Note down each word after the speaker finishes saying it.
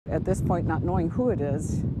At this point, not knowing who it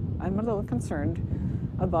is, I'm a little concerned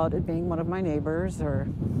about it being one of my neighbors or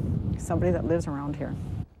somebody that lives around here.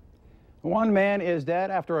 One man is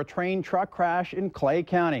dead after a train truck crash in Clay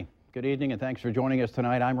County. Good evening and thanks for joining us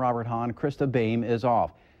tonight. I'm Robert Hahn. Krista Boehm is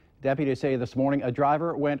off. Deputies say this morning a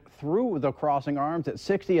driver went through the crossing arms at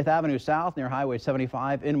 60th Avenue South near Highway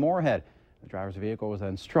 75 in Moorhead. The driver's vehicle was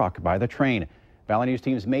then struck by the train. Valley News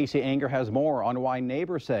Team's Macy Enger has more on why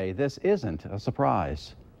neighbors say this isn't a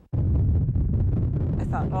surprise. I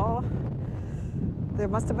thought, oh, there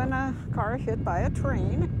must have been a car hit by a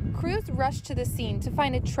train. Crews rushed to the scene to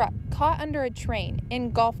find a truck caught under a train,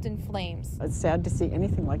 engulfed in flames. It's sad to see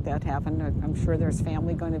anything like that happen. I'm sure there's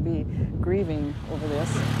family going to be grieving over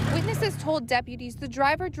this. Witnesses told deputies the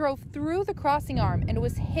driver drove through the crossing arm and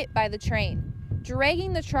was hit by the train,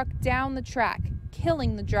 dragging the truck down the track,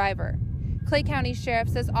 killing the driver. Clay County Sheriff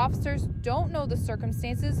says officers don't know the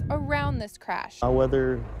circumstances around this crash.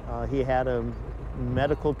 Whether he had a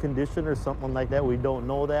medical condition or something like that, we don't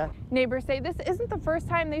know that. Neighbors say this isn't the first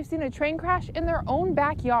time they've seen a train crash in their own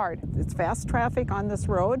backyard. It's fast traffic on this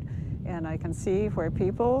road, and I can see where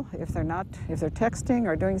people, if they're texting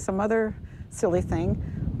or doing some other silly thing,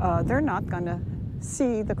 they're not going to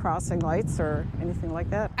see the crossing lights or anything like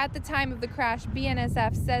that. At the time of the crash,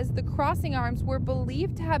 BNSF says the crossing arms were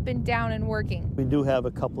believed to have been down and working. We do have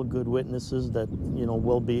a couple of good witnesses that,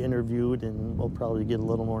 will be interviewed, and we'll probably get a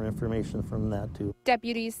little more information from that too.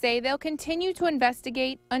 Deputies say they'll continue to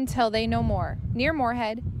investigate until they know more. Near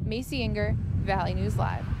Moorhead, Macy Enger, Valley News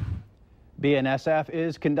Live. BNSF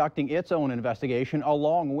is conducting its own investigation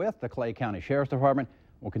along with the Clay County Sheriff's Department.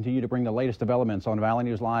 We'll continue to bring the latest developments on Valley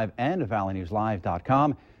News Live and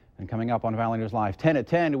valleynewslive.com. And coming up on Valley News Live 10 at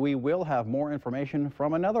 10, we will have more information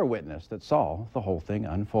from another witness that saw the whole thing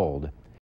unfold.